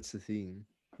blue eyes. That's the thing.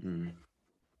 Mm.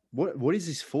 What is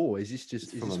this for? Is this just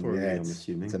It's is from this a for movie, Yeah, I'm it's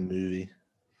assuming. a movie.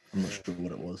 I'm not sure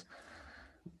what it was.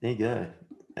 There you go.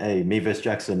 Hey, me versus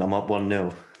Jackson. I'm up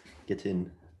 1-0. Get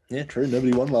in. Yeah, true.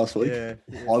 Nobody won last week. Yeah.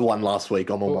 I won last week.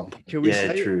 I'm on Well, 1 point. can we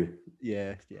Yeah, say true.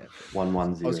 Yeah.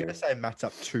 1-1-0. I was gonna say Matt's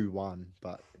up 2-1,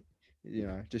 but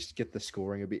just get the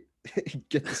scoring a bit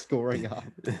get the scoring up.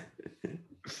 There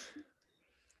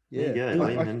you Yeah. go,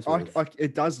 I- Liam I- Hemsworth.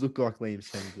 it does look like Liam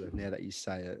Hemsworth now that you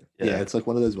say it. Yeah, it's like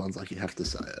one of those ones like you have to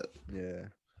say it. Yeah.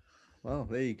 Well,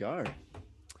 there you go.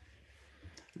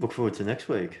 Look forward to next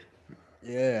week.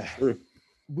 Yeah. True.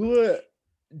 We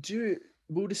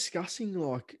were discussing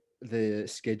like the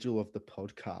schedule of the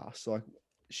podcast. Like,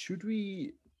 should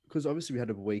we? Because obviously we had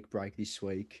a week break this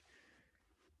week.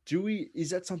 Is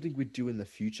that something we'd do in the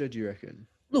future? Do you reckon?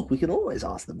 Look, we can always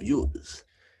ask the viewers.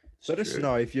 Let us true.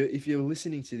 know if you're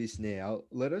listening to this now.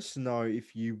 Let us know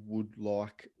if you would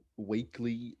like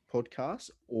weekly podcasts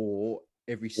or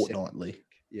every second Fortnightly. week.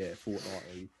 Yeah,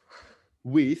 fortnightly.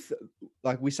 With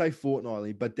like we say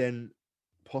fortnightly, but then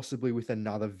possibly with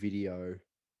another video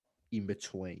in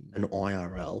between. An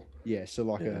IRL. Yeah, so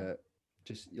like Yeah.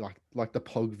 just like the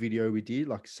Pog video we did,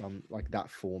 like some like that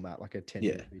format, like a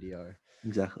 10-minute video.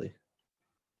 Exactly.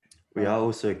 We are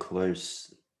also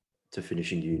close to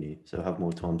finishing uni, so have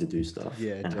more time to do stuff.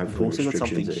 Yeah, and definitely. We've hopefully also got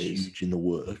something restrictions ease. huge in the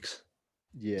works.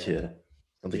 Yeah. Yeah,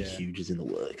 Something Yeah. huge is in the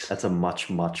works. that's a much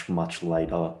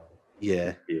later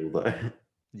Yeah. deal, though.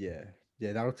 Yeah.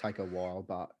 Yeah, that'll take a while,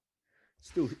 but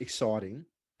still exciting.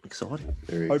 Exciting.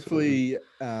 Very exciting. Hopefully,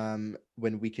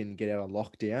 when we can get out of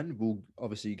lockdown, we'll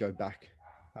obviously go back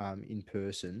in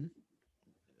person.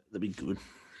 That'd be good.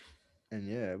 And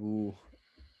yeah,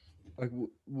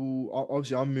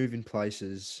 obviously I'm moving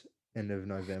places end of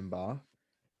November.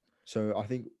 So I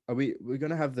think we're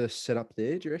gonna have the setup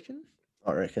there, do you reckon?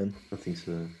 I reckon. I think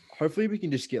so. Hopefully we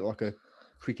can just get like a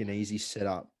quick and easy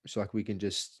setup. So like we can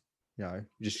just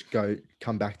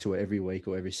come back to it every week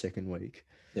or every second week.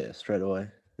 Yeah, straight away.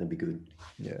 That'd be good.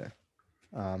 Yeah.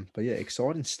 But yeah,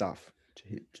 exciting stuff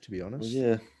to be Well, honest.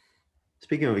 yeah.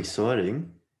 Speaking of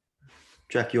exciting,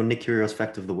 Jack, your Nick Kyrgios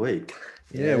fact of the week.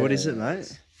 Yeah, what is it,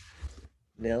 mate?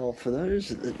 Now, for those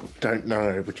that don't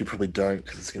know, but you probably don't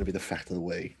because it's going to be the fact of the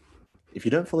week. If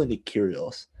you don't follow Nick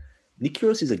Kyrgios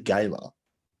is a gamer,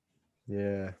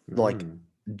 Yeah. like Mm.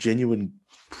 genuine,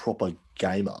 proper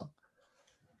gamer.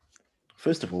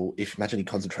 First of all, imagine he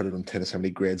concentrated on tennis, how many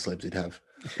grand slams he'd have.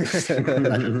 It's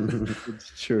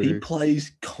He true.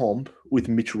 plays comp with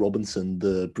Mitch Robinson,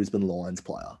 the Brisbane Lions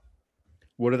player.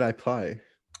 What do they play?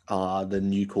 The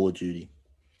new Call of Duty.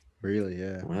 Really?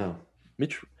 Yeah. Wow.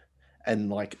 Mitch, And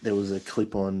like there was a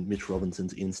clip on Mitch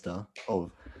Robinson's Insta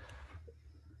of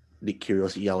Nick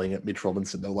Kyrgios yelling at Mitch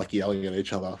Robinson. They were like yelling at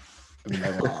each other, and then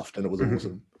they laughed, and it was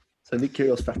awesome. So Nick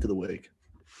Kyrgios fact of the week.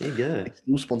 There you go.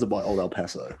 Still sponsored by Old El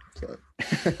Paso. So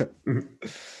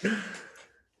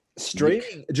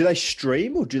Streaming? Do they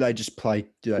stream or do they just play?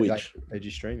 Do they Twitch. they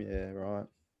do stream? Yeah, right.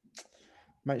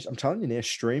 Mate, I'm telling you now,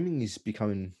 streaming is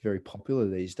becoming very popular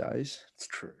these days. It's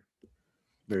true.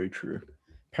 Very true.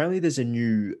 Apparently, there's a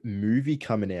new movie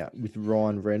coming out with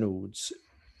Ryan Reynolds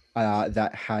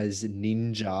that has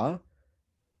Ninja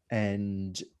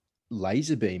and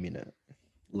Laserbeam in it.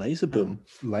 Laser boom.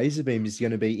 Laserbeam is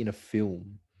going to be in a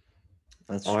film.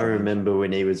 That's I strange. remember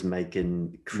when he was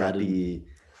making crappy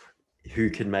who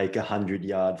can make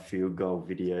 100-yard field goal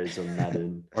videos on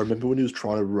Madden. I remember when he was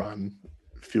trying to run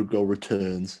field goal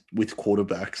returns with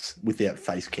quarterbacks without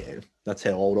face cam. That's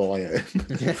how old I am.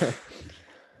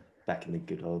 Back in the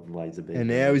good old laser beam. And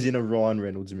now he's in a Ryan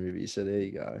Reynolds movie. So there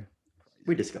you go.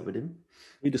 We discovered him.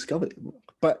 We discovered it.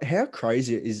 But how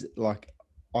crazy is like?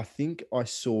 I think I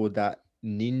saw that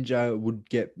Ninja would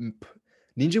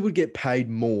get paid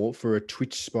more for a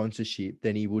Twitch sponsorship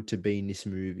than he would to be in this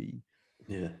movie.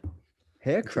 Yeah.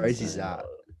 How crazy is insane. that?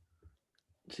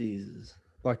 Jesus.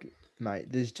 Like, mate,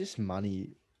 there's just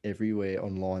money everywhere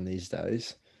online these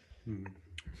days.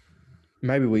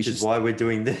 Maybe we Which should. is why we're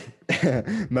doing this.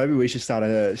 Maybe we should start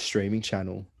a streaming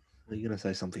channel. Are you going to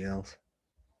say something else?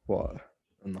 What?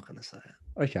 I'm not going to say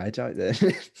it. Okay, don't then.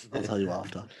 I'll tell you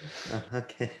after.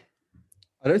 Okay.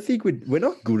 I don't think we're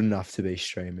not good enough to be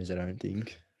streamers. I don't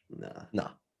think. Nah. No.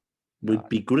 We'd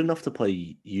be good enough to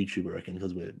play YouTube, I reckon,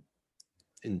 because we're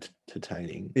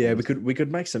entertaining. Yeah, we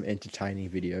could make some entertaining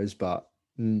videos, but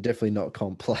definitely not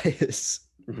comp players.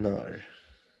 No.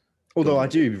 Although I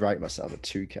do rate myself at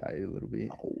 2K a little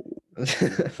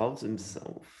bit. Folds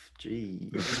himself. Gee.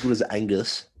 As good as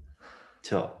Angus.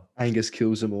 Top. Angus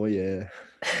kills them all, yeah.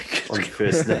 On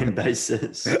first name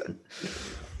basis.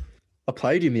 I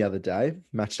played him the other day,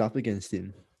 matched up against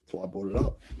him. That's why I brought it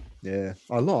up. Yeah,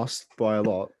 I lost by a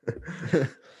lot.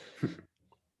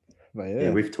 But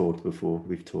Yeah, we've talked before.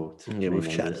 We've talked. Yeah, we've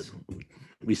chatted.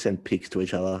 We send pics to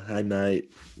each other. Hey,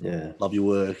 mate, Yeah. love your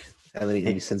work. And then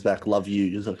he sends back, love you.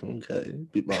 Just like, okay,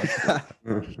 bit much.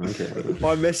 Okay.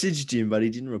 I messaged him, but he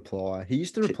didn't reply. He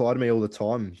used to reply to me all the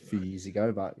time a few years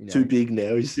ago, but you know, Too big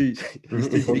now. He's too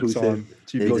big time.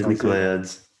 Too He's big in time. the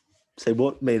clouds. Say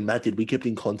what me and Matt did. We kept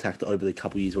in contact over the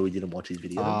couple of years where we didn't watch his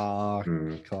videos. Ah,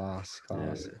 Mm. class.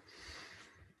 Yeah.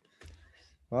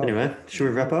 Well, Anyway, should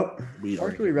we wrap up? We how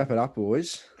can we wrap it up,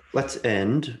 boys? Let's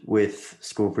end with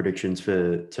score predictions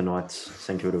for tonight's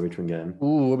St Kilda Richmond game.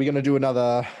 Ooh, are we going to do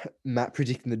another Matt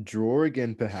predicting the draw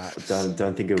again, perhaps?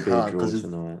 Don't think it'll be a Can't, draw 'cause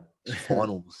it's- tonight.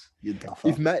 finals. You duffer.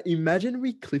 If imagine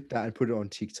we clipped that and put it on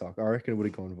TikTok, I reckon it would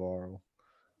have gone viral.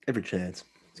 Every chance.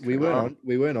 We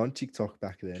weren't on TikTok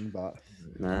back then, but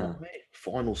Nah.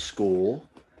 Final score.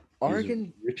 I is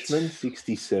reckon Richmond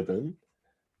 67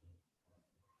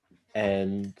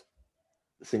 and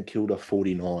St Kilda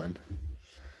 49.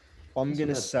 I'm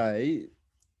gonna bad.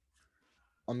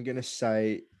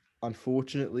 say,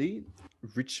 unfortunately,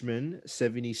 Richmond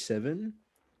 77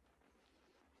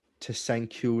 to St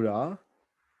Kilda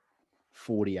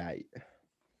 48.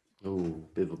 Ooh,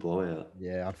 bit of a blowout.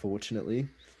 Yeah, unfortunately.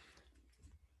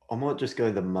 I might just go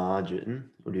the margin.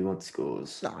 Or do you want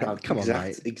scores? No, come on,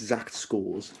 mate. Exact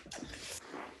scores.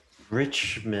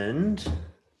 Richmond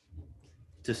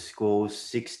to score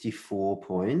 64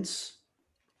 points.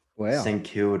 Wow. St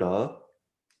Kilda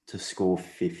to score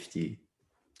 50.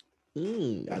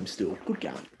 I'm still good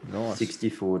game. Nice.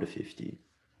 64 to 50.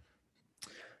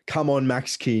 Come on,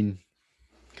 Max King.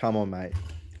 Come on, mate.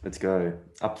 Let's go.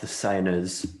 Up the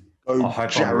Saners. Oh, I hope I'm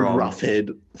Jared wrong.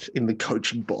 Roughhead in the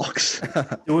coaching box.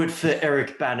 Do it for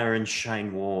Eric Banner and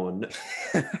Shane Warne.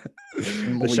 The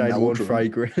Molly Shane Warne Meldrum.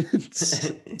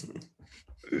 fragrance.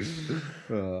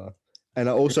 And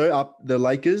also up the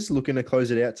Lakers looking to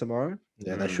close it out tomorrow.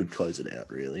 Yeah, they should close it out,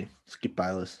 really. Skip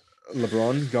Bayless.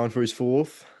 LeBron going for his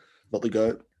fourth. Not the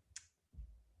GOAT.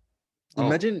 Oh.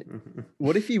 Imagine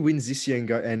what if he wins this year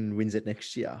and wins it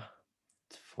next year?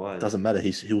 Why? Doesn't matter.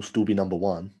 He'll still be number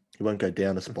one. He won't go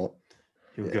down a spot.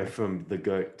 He'll go from the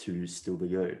GOAT to still the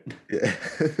GOAT. Yeah.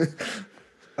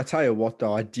 I tell you what,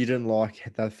 though, I didn't like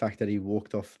the fact that he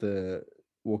walked off the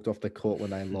court when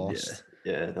they lost.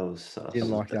 Yeah, that was sus.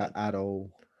 Didn't was like that bad. at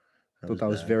all. That Thought that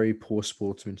was bad. very poor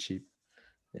sportsmanship.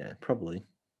 Yeah, probably.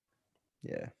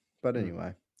 Yeah, but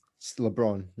anyway, it's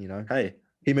LeBron. You know, Hey,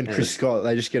 him and Yeah. Chris Scott,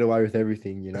 they just get away with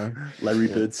everything. You know. Larry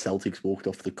Yeah. Bird's Celtics walked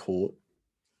off the court.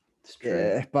 It's true.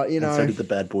 Yeah, but you And know, so did the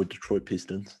bad boy Detroit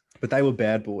Pistons. But they were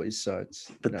bad boys, so it's.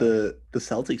 But the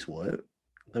Celtics weren't.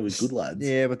 They were good lads.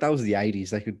 Yeah, but that was the 80s.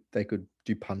 They could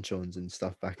do punch-ons and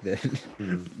stuff back then.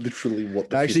 Literally what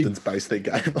the They actually- Pistons based their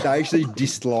game on. They actually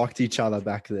disliked each other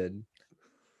back then.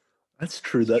 That's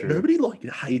true. That true. nobody like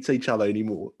hates each other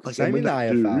anymore. Like Same and in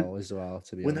when the they AFL as well,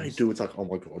 to be when honest. they do, it's like, oh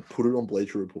my god, put it on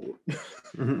Bleacher Report.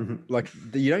 Like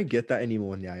you don't get that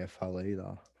anymore in the AFL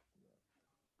either.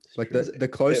 Like the They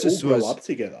closest all grow was up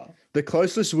together. the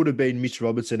closest would have been Mitch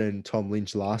Robertson and Tom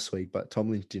Lynch last week, but Tom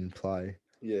Lynch didn't play.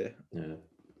 Yeah. Yeah.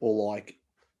 Or like,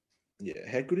 yeah.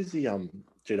 How good is the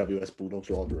GWS Bulldogs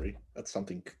rivalry? That's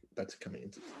something that's coming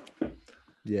into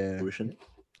Yeah. fruition.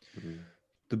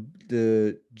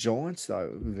 The Giants though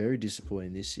were very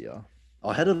disappointing this year.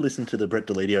 I had to listen to the Brett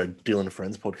Deledio Dylan and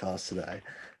Friends podcast today,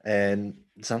 and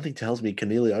something tells me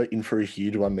Cornelio in for a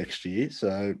huge one next year.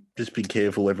 So just be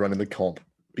careful, everyone in the comp.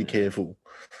 Be careful.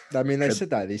 I mean, they Tread- said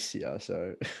that this year,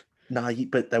 so No,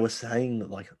 but they were saying that,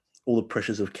 like, all the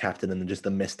pressures of captain and then just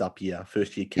the messed up year,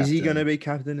 first year captain. is he going to be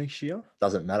captain next year?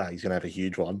 Doesn't matter. He's going to have a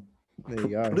huge one. There you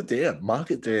go. Put it down.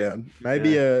 Mark it down.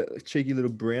 Maybe a cheeky little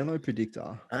Brownlow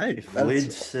predictor. Hey, If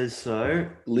Lids says so,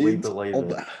 we lids, believe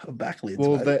I'll it. back lids.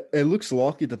 Well, Mate. it looks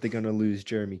likely that they're going to lose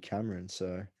Jeremy Cameron.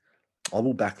 So I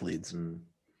will back lids.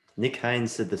 Nick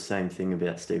Haynes said the same thing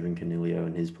about Stephen Cornelio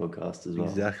in his podcast as well.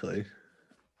 Exactly.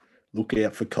 Look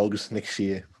out for Cogs next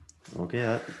year. Look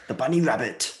out. The bunny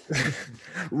rabbit.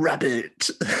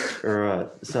 Rabbit. All right.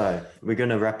 So we're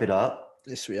going to wrap it up.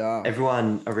 yes, we are.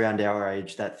 Everyone around our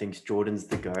age that thinks Jordan's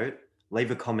the GOAT, leave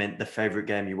a comment the favorite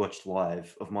game you watched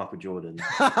live of Michael Jordan.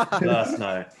 Let us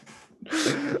know.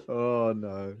 Oh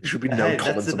no. Should be no Hey,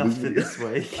 comments that's on enough for this. this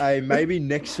week. Hey, maybe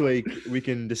next week we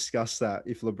can discuss that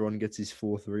if LeBron gets his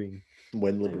fourth ring.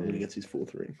 When LeBron Maybe. gets his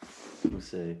fourth ring. We'll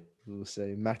see. We'll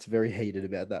see. Matt's very heated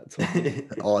about that topic.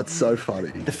 Oh, it's so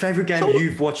funny. The favorite game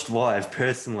you've watched live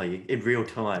personally in real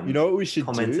time. You know what we should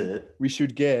comment do? it. We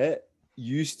should get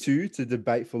used to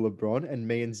debate for LeBron and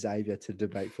me and Xavier to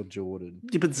debate for Jordan.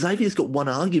 Yeah, but Xavier's got one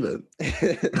argument.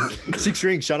 6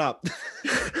 rings, shut up.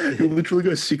 He'll literally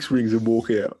go 6 rings and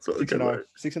walk out. So, 6 okay, and 0. right.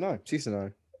 6 and 0. 6 and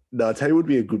 0. No, I tell you what would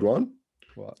be a good one.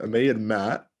 What? And me and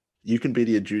Matt, you can be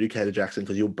the adjudicator, Jackson,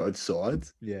 because you're both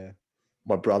sides. Yeah.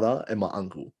 My brother and my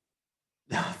uncle.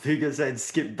 Who goes and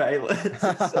Skip Bayless?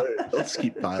 So not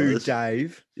Skip Who, Bayless.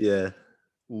 Dave? Yeah.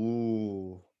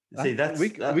 Ooh. See, that's we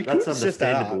that's could set that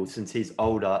understandable up. since he's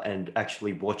older and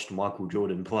actually watched Michael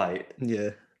Jordan play. Yeah.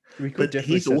 We could But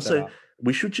definitely he's set that also, up.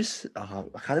 we should just, I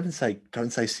can't even say, don't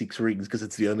say 6 rings because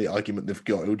it's the only argument they've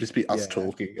got. It'll just be us Yeah.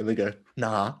 talking and they go,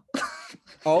 nah.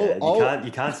 Yeah,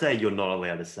 you can't say you're not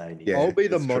allowed to say anything. Yeah, I'll be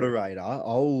the that's true. moderator.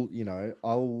 I'll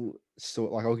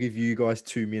give you guys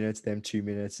 2 minutes, them 2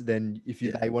 minutes. Then if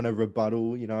Yeah. they want to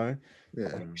rebuttal, I Yeah.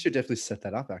 think we should definitely set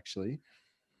that up actually.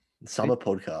 Summer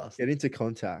podcast. Get into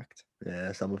contact.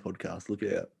 Yeah, summer podcast. Look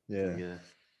out. Yeah. Yeah.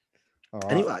 All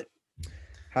right. Anyway,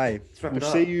 Hey, Let's wrap we'll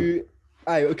it see up. you.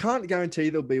 Hey, we can't guarantee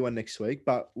there'll be one next week,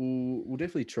 but we'll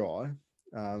definitely try.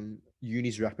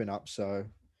 Uni's wrapping up, so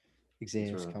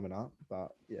exams right. coming up. But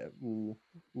yeah, we'll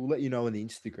let you know on the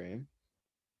Instagram,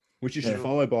 which you should Yeah.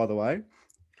 follow, by the way.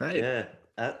 hey, Yeah.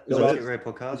 At As the well- Rocket Red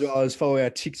Podcast. As well as follow our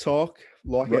TikTok,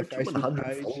 like our road to Facebook 100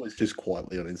 page. followers just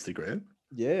quietly on Instagram.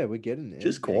 Yeah, we're getting there.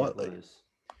 Just Getting quietly. close.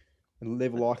 And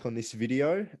leave a like on this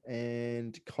video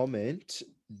and comment.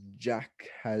 Jack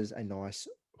has a nice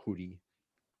hoodie.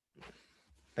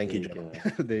 Thank you, There John.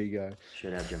 go. There you go.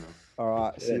 Shout out, Gemma. All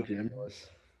right. See Yeah, you Jim. guys.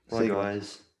 Bye, See you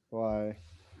guys. Bye.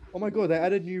 Oh my god, they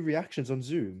added new reactions on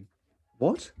Zoom.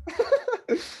 What?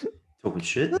 Talking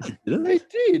shit. Did They it?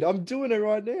 did. I'm doing it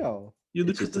right now. You're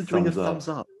It's just literally a doing a thumbs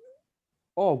up. thumbs up.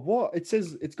 Oh, what? It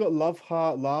says it's got love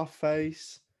heart, laugh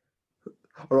face.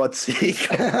 All right, see you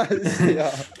guys.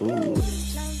 Yeah. Ooh.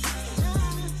 Like